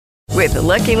With the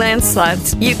Lucky Land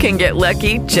Slots, you can get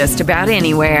lucky just about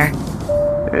anywhere.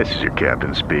 This is your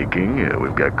captain speaking.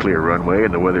 We've got clear runway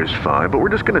and the weather's fine, but we're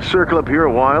just going to circle up here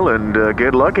a while and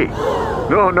get lucky.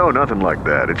 No, nothing like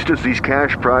that. It's just these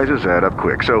cash prizes add up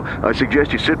quick. So I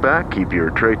suggest you sit back, keep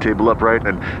your tray table upright,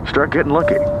 and start getting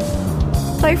lucky.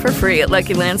 Play for free at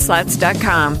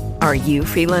LuckyLandSlots.com. Are you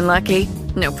feeling lucky?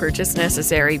 No purchase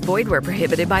necessary. Void where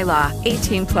prohibited by law.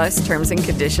 18 plus terms and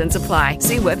conditions apply.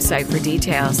 See website for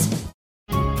details.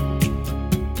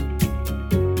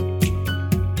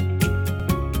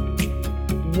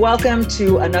 Welcome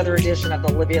to another edition of the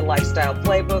Livea Lifestyle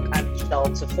Playbook. I'm Michelle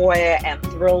Tafoya and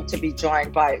thrilled to be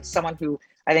joined by someone who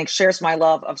I think shares my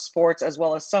love of sports as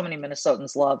well as so many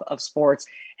Minnesotans' love of sports,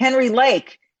 Henry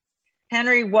Lake.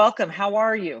 Henry, welcome. How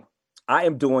are you? I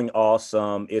am doing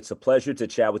awesome. It's a pleasure to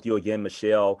chat with you again,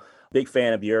 Michelle. Big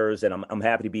fan of yours, and I'm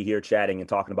happy to be here chatting and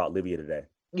talking about Livea today.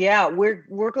 Yeah,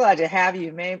 we're glad to have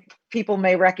you. People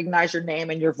may recognize your name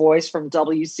and your voice from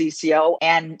WCCO,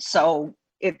 and so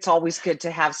it's always good to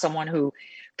have someone who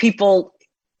people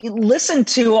listen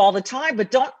to all the time, but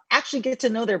don't actually get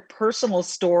to know their personal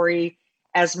story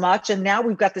as much. And now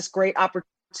we've got this great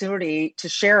opportunity to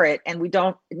share it. And we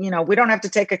don't have to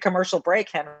take a commercial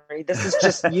break, Henry. This is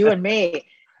just you and me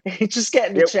just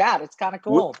getting to chat. It's kind of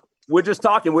cool. We're just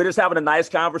talking. We're just having a nice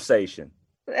conversation.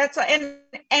 That's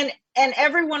and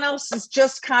everyone else is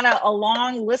just kind of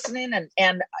along listening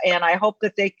and I hope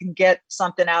that they can get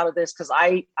something out of this because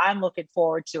I'm looking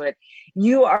forward to it.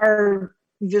 You are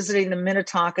visiting the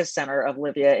Minnetonka Center of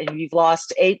Livea and you've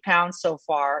lost 8 pounds so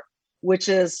far, which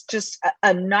is just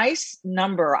a nice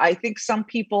number. I think some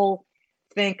people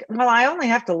think, well, I only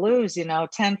have to lose,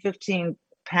 10, 15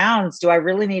 pounds. Do I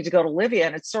really need to go to Livea?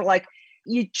 And it's sort of like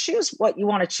you choose what you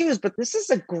want to choose, but this is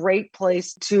a great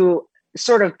place to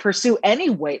sort of pursue any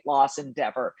weight loss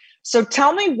endeavor. So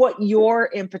tell me what your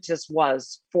impetus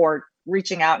was for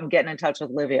reaching out and getting in touch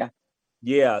with Livea.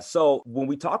 Yeah. So when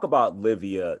we talk about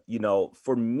Livea,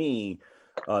 for me,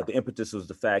 the impetus was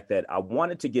the fact that I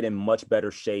wanted to get in much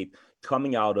better shape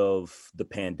coming out of the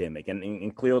pandemic.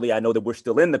 And clearly, I know that we're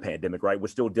still in the pandemic, right? We're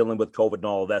still dealing with COVID and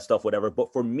all of that stuff, whatever.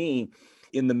 But for me,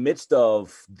 in the midst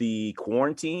of the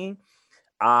quarantine,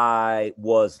 I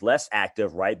was less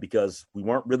active, right? Because we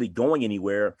weren't really going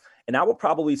anywhere. And I would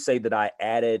probably say that I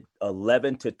added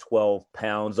 11 to 12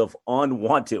 pounds of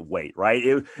unwanted weight,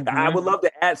 right? I would love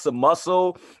to add some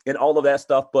muscle and all of that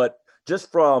stuff. But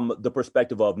just from the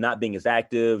perspective of not being as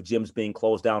active, gyms being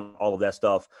closed down, all of that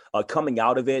stuff, coming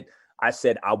out of it, I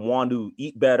said, I want to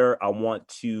eat better. I want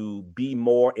to be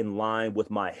more in line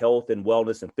with my health and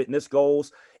wellness and fitness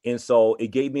goals. And so it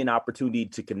gave me an opportunity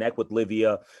to connect with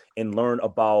Livea and learn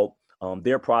about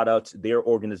their product, their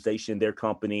organization, their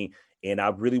company. And I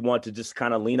really want to just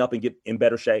kind of lean up and get in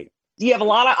better shape. You have a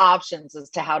lot of options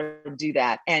as to how to do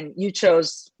that. And you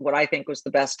chose what I think was the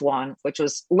best one, which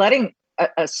was letting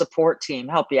a support team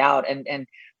help you out and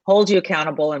hold you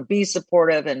accountable and be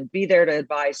supportive and be there to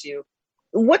advise you.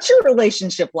 What's your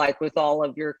relationship like with all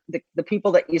of the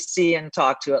people that you see and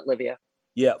talk to at Livea?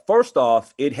 Yeah, first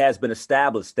off, it has been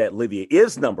established that Livea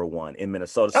is number one in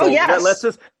Minnesota. So yes.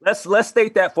 let's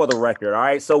state that for the record. All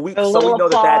right. So we know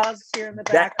that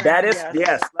is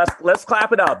yes. Let's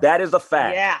clap it up. That is a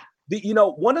fact. Yeah.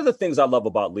 One of the things I love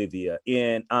about Livea,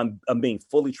 and I'm being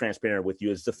fully transparent with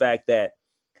you, is the fact that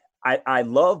I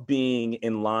love being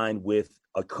in line with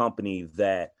a company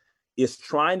that is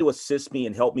trying to assist me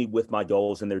and help me with my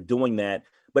goals. And they're doing that,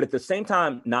 but at the same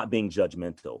time, not being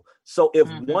judgmental. So if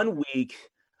 1 week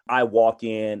I walk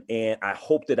in and I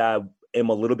hope that I am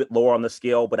a little bit lower on the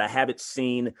scale, but I haven't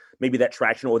seen maybe that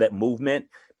traction or that movement,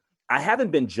 I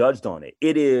haven't been judged on it.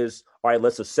 It is, all right,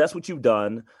 let's assess what you've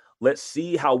done. Let's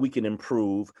see how we can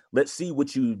improve. Let's see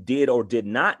what you did or did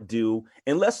not do.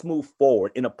 And let's move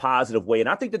forward in a positive way. And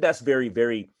I think that that's very,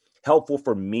 very helpful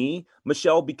for me,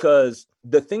 Michelle, because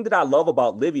the thing that I love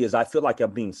about Livea is I feel like I'm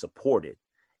being supported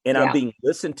and I'm being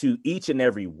listened to each and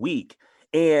every week.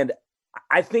 And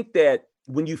I think that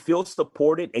when you feel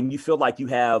supported and you feel like you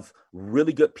have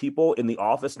really good people in the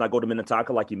office, and I go to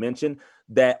Minnetonka, like you mentioned,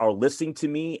 that are listening to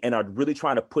me and are really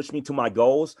trying to push me to my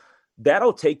goals,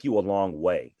 that'll take you a long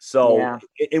way. So,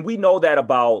 and we know that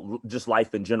about just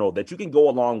life in general, that you can go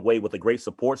a long way with a great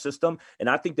support system. And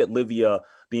I think that Livea,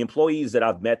 the employees that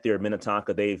I've met there at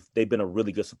Minnetonka, they've been a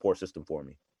really good support system for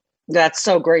me. That's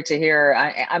so great to hear.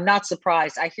 I'm not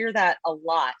surprised. I hear that a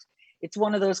lot. It's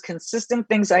one of those consistent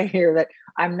things I hear, that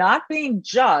I'm not being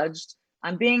judged.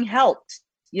 I'm being helped.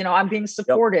 I'm being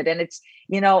supported. And it's,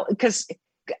 because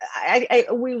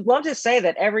we love to say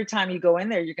that every time you go in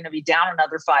there, you're going to be down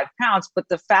another 5 pounds. But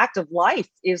the fact of life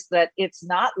is that it's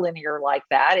not linear like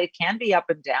that. It can be up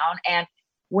and down. And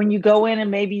when you go in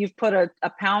and maybe you've put a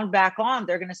pound back on,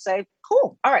 they're going to say,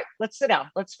 cool. All right, let's sit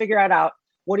down. Let's figure it out.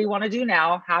 What do you want to do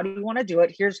now? How do you want to do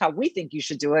it? Here's how we think you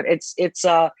should do it.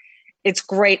 It's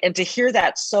great. And to hear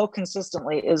that so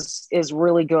consistently is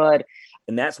really good.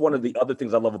 And that's one of the other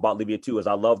things I love about Livia too, is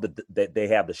I love that they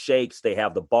have the shakes, they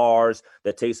have the bars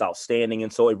that taste outstanding.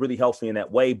 And so it really helps me in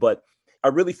that way. But I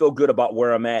really feel good about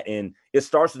where I'm at. And it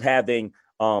starts with having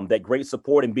that great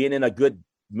support and being in a good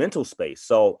mental space.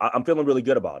 So I'm feeling really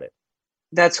good about it.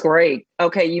 That's great.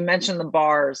 Okay. You mentioned the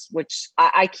bars, which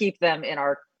I keep them in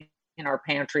our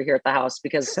pantry here at the house,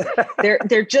 because they're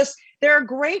a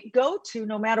great go-to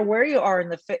no matter where you are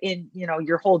in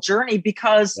your whole journey,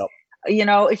 because Yep.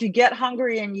 If you get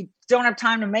hungry and you don't have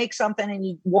time to make something and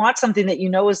you want something that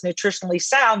is nutritionally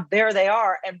sound, there they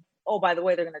are. And oh, by the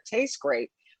way, they're going to taste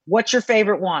great. What's your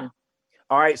favorite one?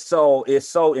 All right. So it's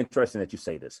so interesting that you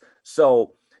say this.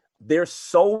 So there's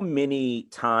so many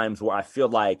times where I feel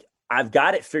like I've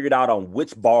got it figured out on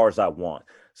which bars I want.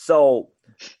 So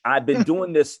I've been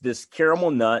doing this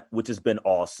caramel nut, which has been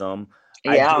awesome.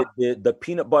 Yeah. I did the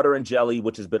peanut butter and jelly,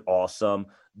 which has been awesome.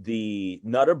 The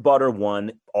Nutter Butter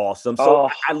one, awesome. So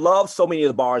I love so many of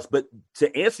the bars. But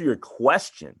to answer your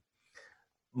question,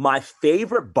 my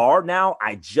favorite bar now,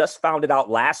 I just found it out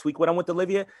last week when I went to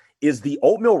Livia, is the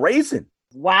oatmeal raisin.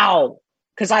 Wow.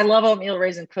 Because I love oatmeal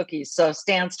raisin cookies. So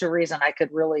stands to reason I could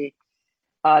really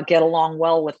get along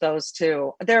well with those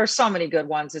too. There are so many good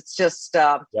ones. It's just,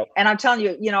 Yep. And I'm telling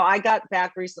you, I got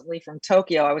back recently from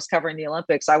Tokyo. I was covering the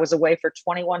Olympics. I was away for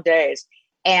 21 days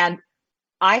and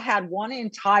I had one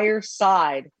entire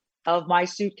side of my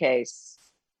suitcase,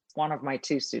 one of my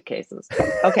 2 suitcases.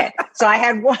 Okay. So I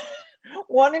had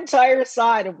one entire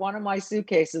side of one of my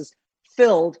suitcases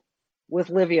filled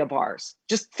with Livia bars,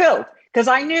 just filled. Because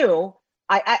I knew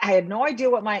I had no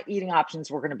idea what my eating options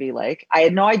were going to be like. I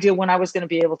had no idea when I was going to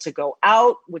be able to go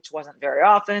out, which wasn't very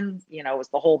often. It was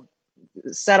the whole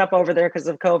setup over there because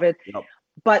of COVID. Yep.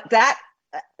 But that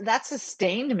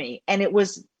sustained me. And it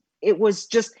was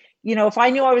just, if I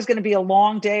knew I was going to be a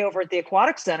long day over at the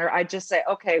aquatic center, I'd just say,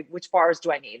 okay, which bars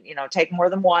do I need? Take more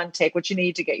than one, take what you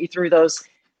need to get you through that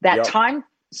Yep. time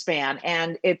span.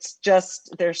 And it's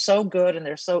just, they're so good and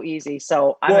they're so easy.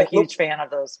 So I'm a huge fan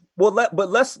of those. Well,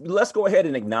 let's go ahead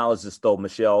and acknowledge this though,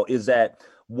 Michelle, is that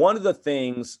one of the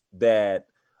things that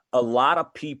a lot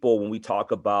of people, when we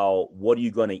talk about what are you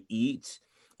going to eat,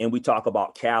 and we talk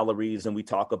about calories and we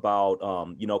talk about,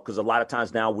 because a lot of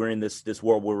times now we're in this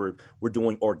world where we're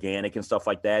doing organic and stuff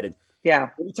like that. And yeah,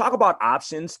 when we talk about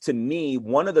options, to me,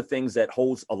 one of the things that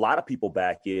holds a lot of people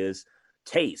back is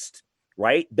taste,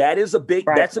 right? That's a big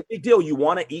deal. You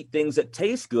want to eat things that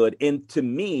taste good. And to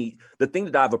me, the thing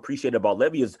that I've appreciated about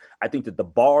Livia is I think that the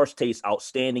bars taste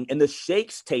outstanding and the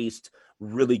shakes taste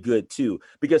really good too.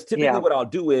 Because typically what I'll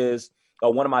do is,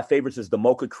 one of my favorites is the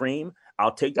mocha cream.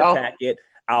 I'll take the packet,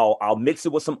 I'll mix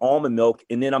it with some almond milk,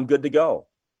 and then I'm good to go.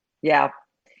 Yeah.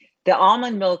 The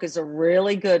almond milk is a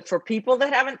really good for people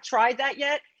that haven't tried that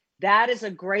yet. That is a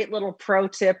great little pro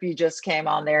tip you just came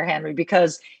on there, Henry,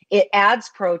 because it adds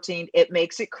protein. It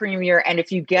makes it creamier. And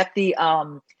if you get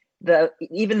even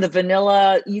the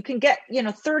vanilla, you can get,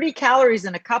 30 calories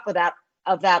in a cup of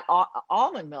that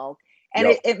almond milk.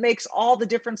 And it makes all the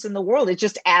difference in the world. It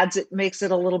just makes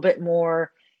it a little bit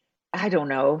more, I don't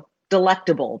know,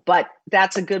 delectable, but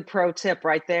that's a good pro tip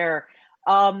right there.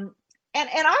 And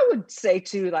I would say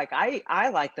too, like I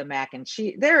like the mac and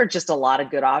cheese. There are just a lot of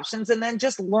good options. And then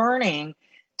just learning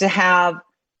to have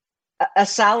a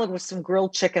salad with some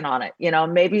grilled chicken on it,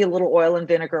 maybe a little oil and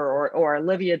vinegar or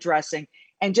Olivia dressing.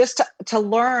 And just to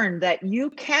learn that you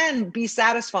can be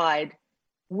satisfied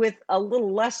with a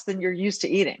little less than you're used to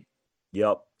eating.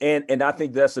 Yep. And I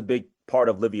think that's a big part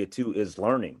of Livia too, is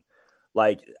learning.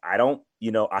 Like, I don't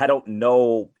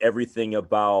know everything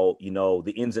about,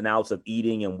 the ins and outs of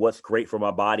eating and what's great for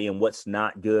my body and what's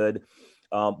not good.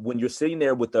 When you're sitting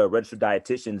there with the registered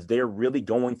dietitians, they're really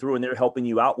going through and they're helping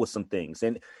you out with some things.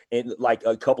 And like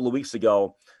a couple of weeks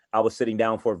ago, I was sitting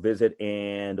down for a visit.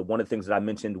 And one of the things that I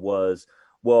mentioned was,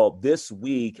 well, this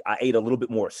week I ate a little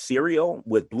bit more cereal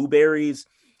with blueberries.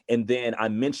 And then I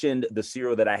mentioned the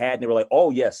cereal that I had, and they were like, oh,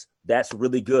 yes, that's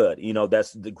really good.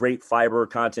 That's the great fiber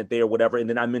content there, whatever. And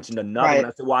then I mentioned another one.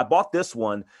 I said, well, I bought this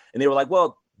one. And they were like,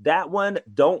 well, that one,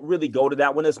 don't really go to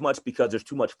that one as much because there's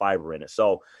too much fiber in it.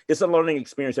 So it's a learning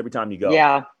experience every time you go.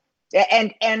 Yeah.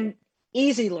 And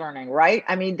easy learning, right?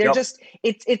 I mean, they're Yep. just,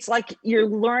 it's like you're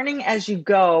learning as you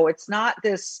go. It's not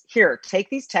this, here, take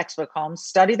these textbook home,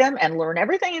 study them and learn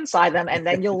everything inside them, and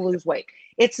then you'll lose weight.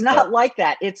 It's Yep. not like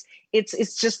that. It's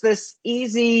just this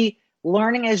easy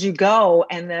learning as you go.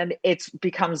 And then it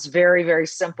becomes very, very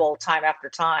simple time after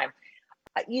time.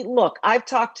 Look, I've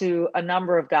talked to a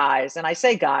number of guys, and I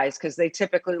say guys because they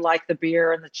typically like the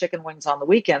beer and the chicken wings on the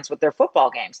weekends with their football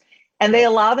games. And they Yep.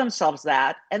 allow themselves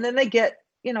that. And then they get,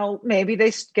 maybe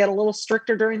they get a little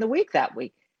stricter during the week that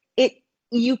week.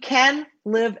 You can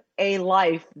live a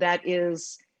life that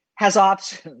has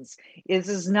options. This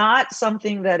is not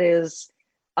something that is,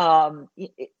 they're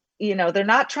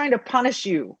not trying to punish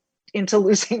you into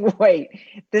losing weight.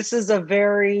 This is a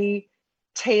very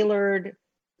tailored,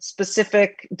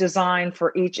 specific design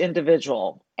for each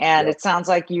individual. And Yep. it sounds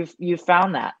like you've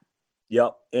found that.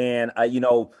 Yep. And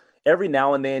every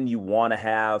now and then you want to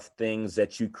have things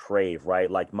that you crave,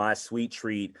 right? Like my sweet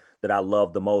treat that I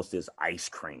love the most is ice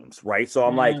creams, right? So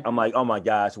I'm like, oh my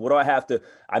gosh, what do I have to?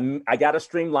 I got to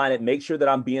streamline it, make sure that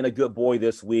I'm being a good boy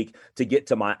this week to get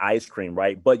to my ice cream,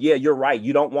 right? But yeah, you're right.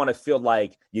 You don't want to feel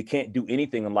like you can't do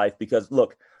anything in life because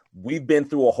look, we've been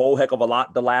through a whole heck of a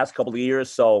lot the last couple of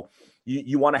years. So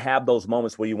you want to have those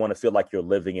moments where you want to feel like you're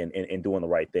living and doing the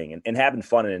right thing and having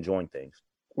fun and enjoying things.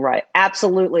 Right.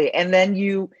 Absolutely. And then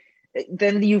you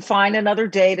find another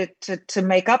day to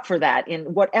make up for that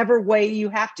in whatever way you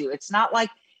have to. It's not like,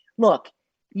 look,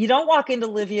 you don't walk into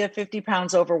Livia 50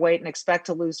 pounds overweight and expect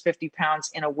to lose 50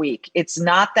 pounds in a week. It's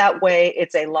not that way.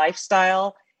 It's a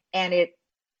lifestyle, and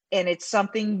it's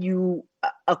something you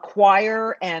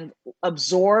acquire and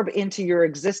absorb into your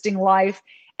existing life.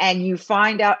 And you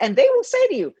find out, and they will say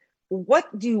to you, what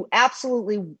do you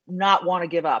absolutely not want to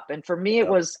give up? And for me, it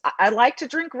was, I like to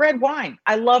drink red wine.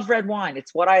 I love red wine.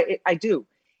 It's what I do.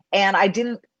 And I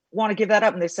didn't want to give that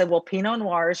up. And they said, well, Pinot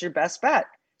Noir is your best bet.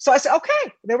 So I said,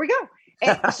 okay, there we go.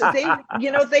 And so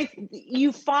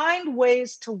you find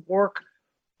ways to work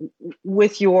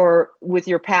with your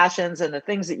passions and the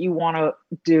things that you want to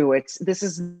do. This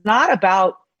is not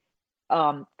about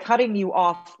cutting you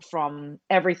off from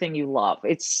everything you love.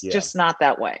 It's just not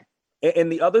that way.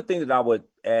 And the other thing that I would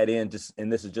add in,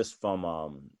 and this is just from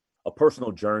a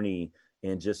personal journey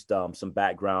and just some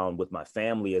background with my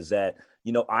family, is that,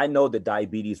 I know that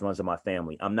diabetes runs in my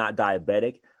family. I'm not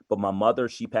diabetic, but my mother,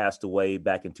 she passed away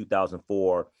back in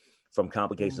 2004 from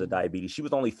complications of diabetes. She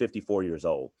was only 54 years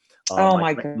old.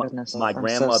 My goodness. My I'm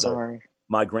grandmother, so sorry.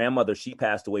 My grandmother, she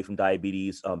passed away from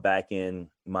diabetes back in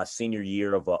my senior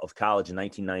year of college in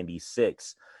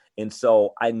 1996. And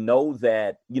so I know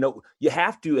that, you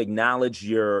have to acknowledge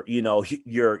your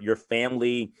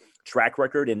family track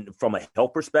record and from a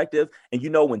health perspective. And,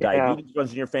 when diabetes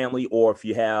runs in your family, or if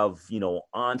you have,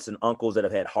 aunts and uncles that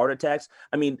have had heart attacks,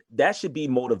 I mean, that should be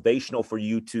motivational for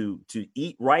you to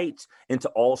eat right and to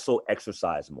also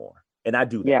exercise more. And I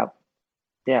do that.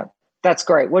 Yeah. That's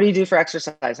great. What do you do for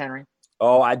exercise, Henry?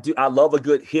 Oh, I do. I love a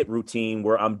good HIIT routine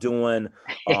where I'm doing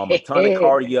a ton of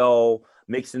cardio,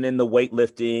 mixing in the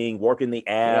weightlifting, working the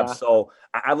abs. Yeah. So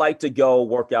I like to go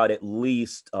work out at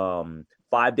least 5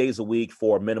 days a week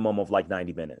for a minimum of like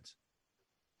 90 minutes.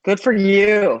 Good for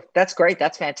you. That's great.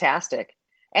 That's fantastic.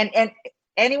 And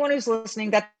anyone who's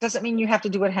listening, that doesn't mean you have to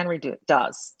do what Henry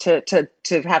does to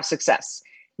have success.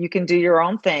 You can do your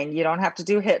own thing. You don't have to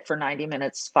do HIIT for 90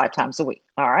 minutes 5 times a week.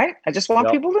 All right. I just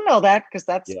want people to know that, because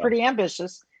that's pretty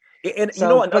ambitious. And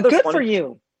so, another good for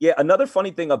you. Yeah. Another funny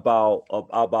thing about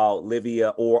Livia,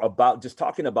 or about just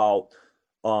talking about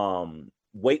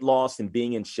weight loss and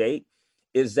being in shape,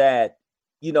 is that,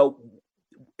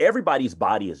 everybody's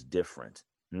body is different.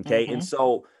 Okay. Mm-hmm. And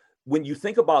so when you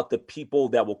think about the people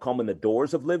that will come in the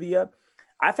doors of Livia,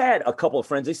 I've had a couple of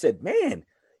friends, they said, man,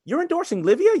 you're endorsing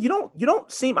Livia? You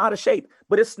don't seem out of shape.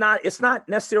 But it's not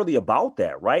necessarily about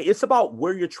that, right? It's about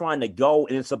where you're trying to go,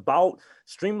 and it's about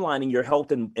streamlining your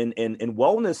health and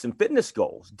wellness and fitness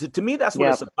goals. To me, that's what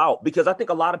it's about, because I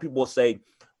think a lot of people will say,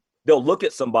 they'll look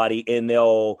at somebody and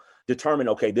they'll determine,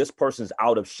 okay, this person's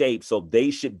out of shape, so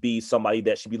they should be somebody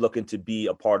that should be looking to be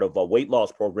a part of a weight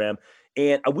loss program.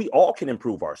 And we all can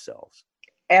improve ourselves.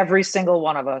 Every single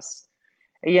one of us.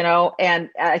 And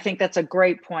I think that's a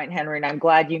great point, Henry, and I'm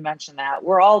glad you mentioned that.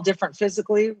 We're all different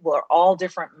physically. We're all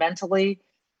different mentally.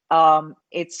 And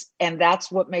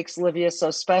that's what makes Livia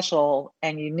so special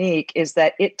and unique, is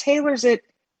that it tailors it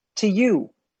to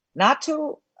you, not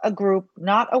to a group,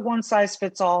 not a one size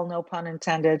fits all, no pun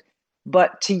intended,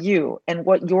 but to you and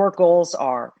what your goals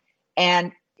are.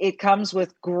 And it comes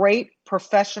with great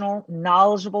professional,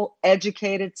 knowledgeable,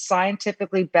 educated,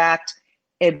 scientifically backed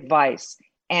advice.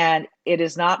 And it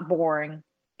is not boring,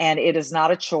 and it is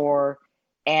not a chore.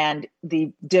 and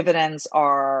the dividends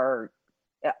are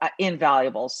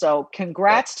invaluable. So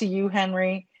congrats to you,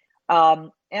 Henry.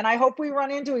 And I hope we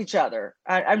run into each other.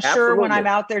 I'm sure when I'm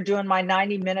out there doing my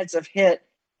 90 minutes of HIT,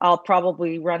 I'll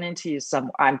probably run into you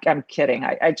some. I'm kidding.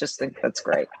 I just think that's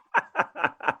great.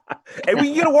 Hey, we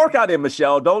can get a workout in,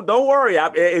 Michelle. Don't worry.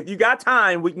 If you got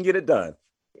time, we can get it done.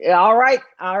 All right.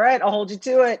 I'll hold you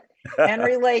to it.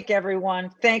 Henry Lake,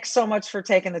 everyone. Thanks so much for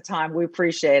taking the time. We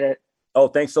appreciate it. Oh,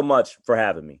 thanks so much for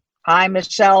having me. Hi,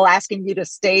 Michelle, asking you to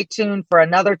stay tuned for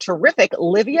another terrific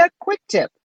Livia Quick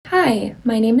Tip. Hi,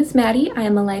 my name is Maddie. I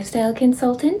am a lifestyle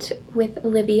consultant with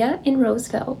Livia in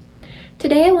Roseville.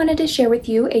 Today I wanted to share with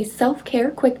you a self-care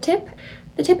quick tip.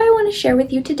 The tip I want to share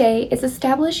with you today is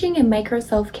establishing a micro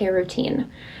self-care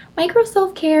routine. Micro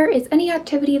self-care is any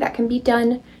activity that can be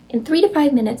done in 3 to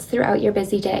 5 minutes throughout your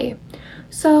busy day.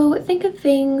 So think of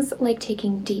things like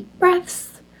taking deep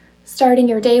breaths, starting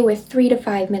your day with 3 to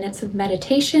 5 minutes of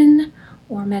meditation,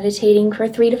 or meditating for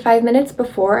 3 to 5 minutes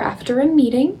before or after a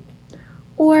meeting,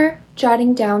 or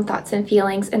jotting down thoughts and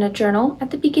feelings in a journal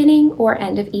at the beginning or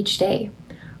end of each day.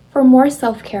 For more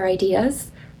self-care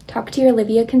ideas, talk to your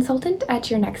Livia consultant at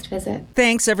your next visit.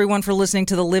 Thanks, everyone, for listening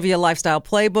to the Livia Lifestyle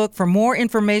Playbook. For more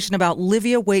information about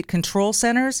Livia Weight Control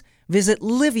Centers, visit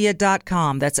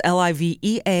livia.com. That's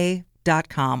LIVEA.com.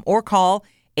 Or call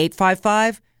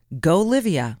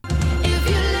 855-GO-LIVIA.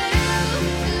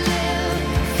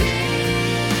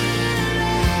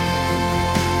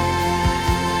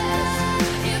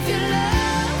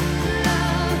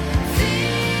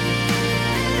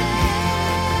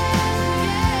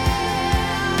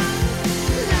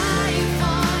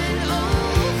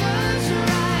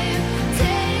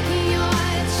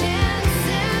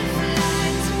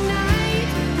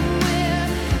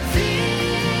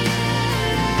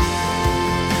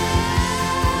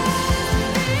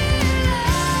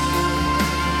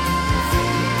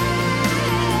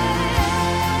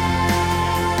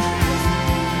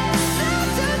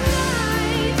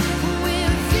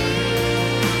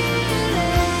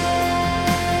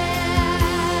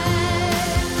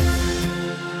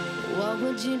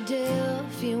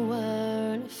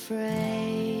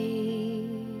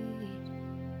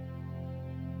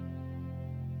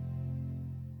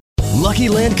 Lucky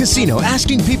Land Casino,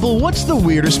 asking people, what's the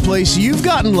weirdest place you've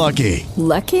gotten lucky?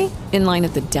 Lucky? In line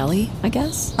at the deli, I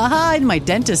guess? Aha, in my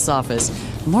dentist's office.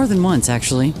 More than once,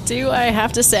 actually. Do I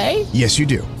have to say? Yes, you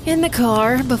do. In the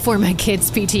car before my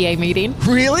kids' PTA meeting.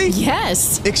 Really?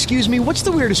 Yes. Excuse me, what's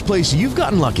the weirdest place you've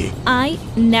gotten lucky? I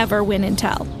never win and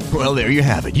tell. Well, there you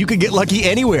have it. You can get lucky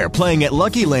anywhere, playing at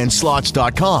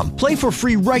LuckyLandSlots.com. Play for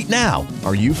free right now.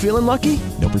 Are you feeling lucky?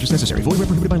 No purchase necessary. Void where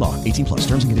prohibited by law. 18+.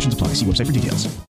 Terms and conditions apply. See website for details.